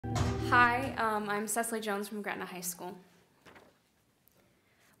Hi, I'm Cecily Jones from Gretna High School.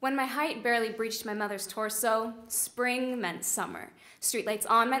 When my height barely breached my mother's torso, spring meant summer. Streetlights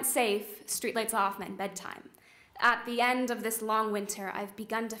on meant safe, streetlights off meant bedtime. At the end of this long winter, I've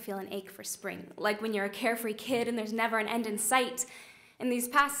begun to feel an ache for spring, like when you're a carefree kid and there's never an end in sight. In these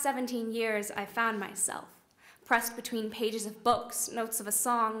past 17 years, I've found myself pressed between pages of books, notes of a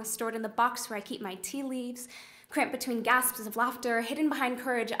song, stored in the box where I keep my tea leaves, cramped between gasps of laughter, hidden behind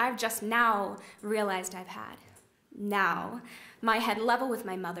courage I've just now realized I've had. Now, my head level with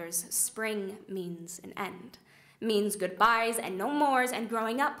my mother's, spring means an end. Means goodbyes and no mores and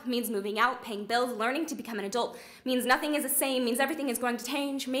growing up, means moving out, paying bills, learning to become an adult, means nothing is the same, means everything is going to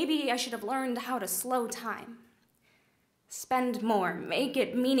change. Maybe I should have learned how to slow time. Spend more, make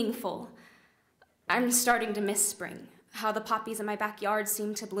it meaningful. I'm starting to miss spring. How the poppies in my backyard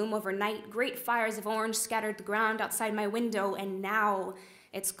seem to bloom overnight, great fires of orange scattered the ground outside my window, and now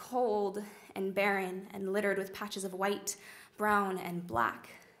it's cold and barren and littered with patches of white, brown, and black.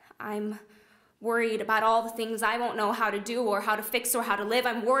 I'm worried about all the things I won't know how to do or how to fix or how to live.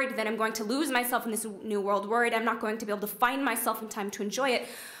 I'm worried that I'm going to lose myself in this new world, worried I'm not going to be able to find myself in time to enjoy it,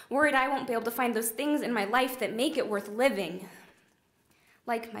 worried I won't be able to find those things in my life that make it worth living,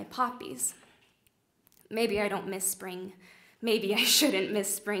 like my poppies. Maybe I don't miss spring. Maybe I shouldn't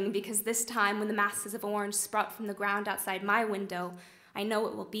miss spring, because this time when the masses of orange sprout from the ground outside my window, I know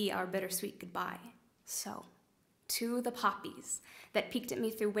it will be our bittersweet goodbye. So, to the poppies that peeked at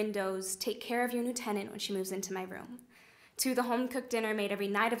me through windows, take care of your new tenant when she moves into my room. To the home-cooked dinner made every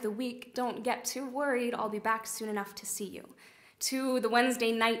night of the week, don't get too worried, I'll be back soon enough to see you. To the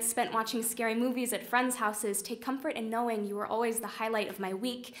Wednesday nights spent watching scary movies at friends' houses, take comfort in knowing you were always the highlight of my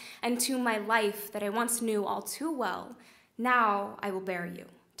week, and to my life that I once knew all too well, now I will bury you,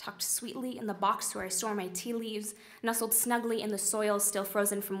 tucked sweetly in the box where I store my tea leaves, nestled snugly in the soil still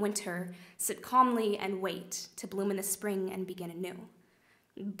frozen from winter, sit calmly and wait to bloom in the spring and begin anew.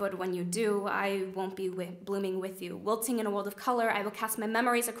 But when you do, I won't be blooming with you. Wilting in a world of color, I will cast my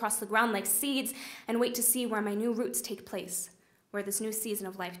memories across the ground like seeds and wait to see where my new roots take place, where this new season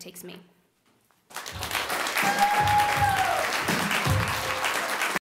of life takes me.